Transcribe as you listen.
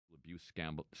abuse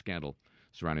scandal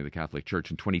surrounding the Catholic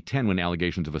Church in 2010 when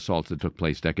allegations of assaults that took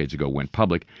place decades ago went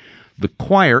public. The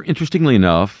choir, interestingly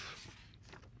enough,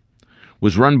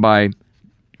 was run by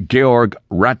Georg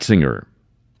Ratzinger.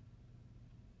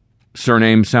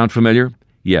 Surname sound familiar?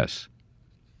 Yes.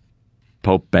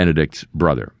 Pope Benedict's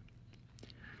brother.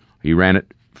 He ran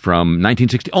it from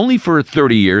 1960, only for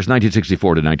 30 years,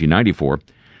 1964 to 1994.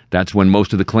 That's when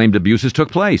most of the claimed abuses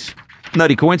took place.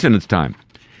 Nutty coincidence time.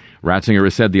 Ratzinger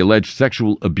has said the alleged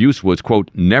sexual abuse was, quote,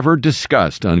 never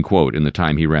discussed, unquote, in the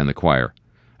time he ran the choir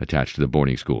attached to the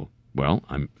boarding school. Well,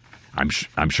 I'm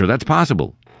sure that's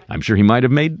possible. I'm sure he might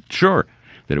have made sure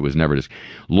that it was never discussed.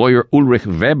 Lawyer Ulrich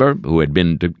Weber, who had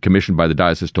been commissioned by the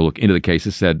diocese to look into the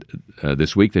cases, said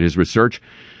this week that his research,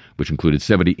 which included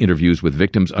 70 interviews with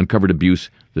victims, uncovered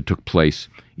abuse that took place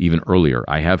even earlier.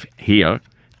 I have here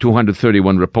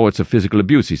 231 reports of physical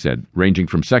abuse, he said, ranging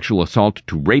from sexual assault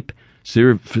to rape,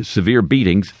 severe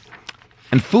beatings,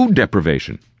 and food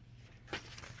deprivation.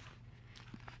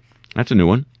 That's a new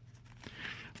one.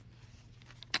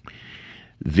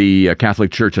 The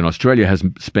Catholic Church in Australia has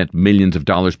spent millions of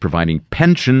dollars providing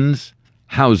pensions,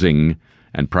 housing,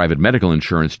 and private medical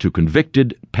insurance to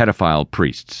convicted pedophile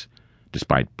priests,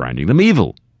 despite branding them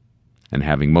evil and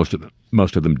having most of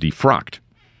them defrocked.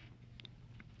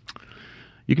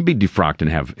 You can be defrocked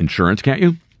and have insurance, can't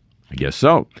you? I guess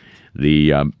so.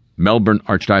 The Melbourne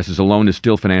Archdiocese alone is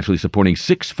still financially supporting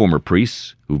 6 former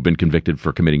priests who've been convicted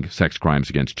for committing sex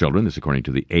crimes against children. This according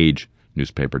to the Age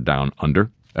newspaper down under.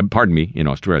 In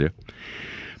Australia.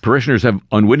 Parishioners have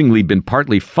unwittingly been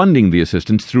partly funding the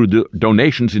assistance through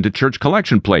donations into church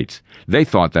collection plates. They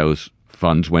thought those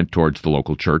funds went towards the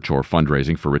local church or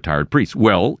fundraising for retired priests.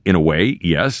 Well, in a way,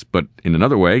 yes, but in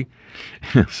another way,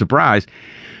 surprise,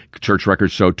 church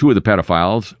records show 2 of the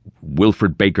pedophiles,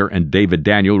 Wilfred Baker and David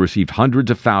Daniel, received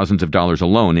hundreds of thousands of dollars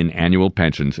alone in annual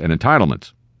pensions and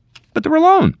entitlements. But they're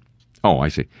alone. Oh, I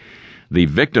see. The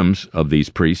victims of these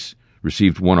priests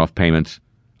received one-off payments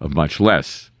of much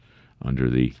less under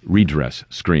the redress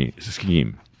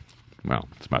scheme. Well,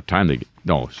 it's about time they get...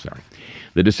 No, sorry.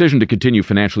 The decision to continue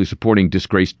financially supporting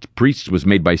disgraced priests was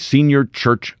made by senior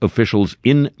church officials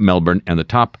in Melbourne and the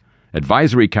top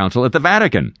advisory council at the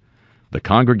Vatican, the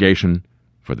Congregation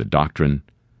for the Doctrine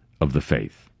of the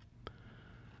Faith.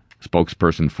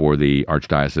 Spokesperson for the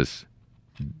Archdiocese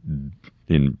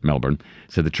in Melbourne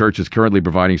said the church is currently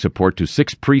providing support to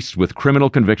 6 priests with criminal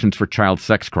convictions for child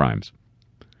sex crimes.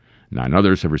 9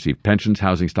 others have received pensions,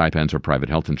 housing stipends, or private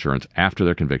health insurance after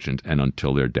their convictions and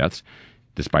until their deaths,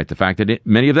 despite the fact that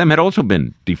many of them had also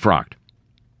been defrocked.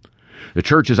 The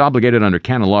church is obligated under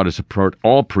canon law to support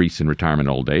all priests in retirement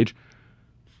and old age.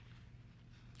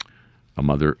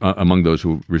 Among those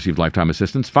who received lifetime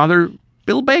assistance, Father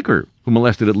Bill Baker, who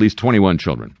molested at least 21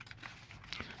 children.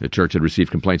 The church had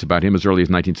received complaints about him as early as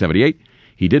 1978.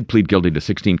 He did plead guilty to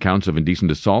 16 counts of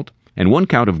indecent assault and 1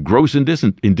 count of gross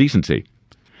indecency.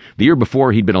 The year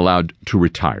before, he'd been allowed to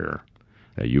retire,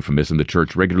 a euphemism the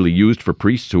church regularly used for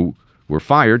priests who were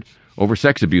fired over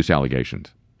sex abuse allegations.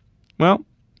 Well,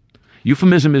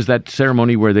 euphemism is that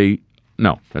ceremony where they...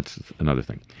 No, that's another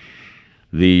thing.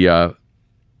 The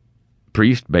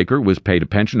priest, Baker, was paid a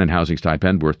pension and housing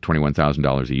stipend worth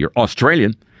 $21,000 a year,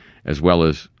 Australian, as well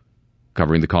as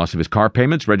covering the cost of his car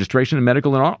payments, registration, and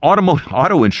medical and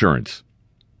auto insurance.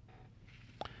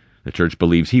 The church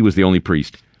believes he was the only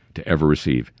priest to ever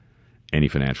receive any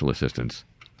financial assistance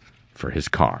for his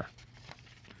car.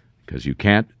 Because you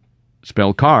can't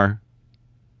spell car.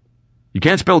 You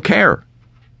can't spell care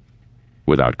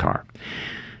without car.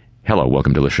 Hello,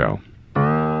 welcome to the show.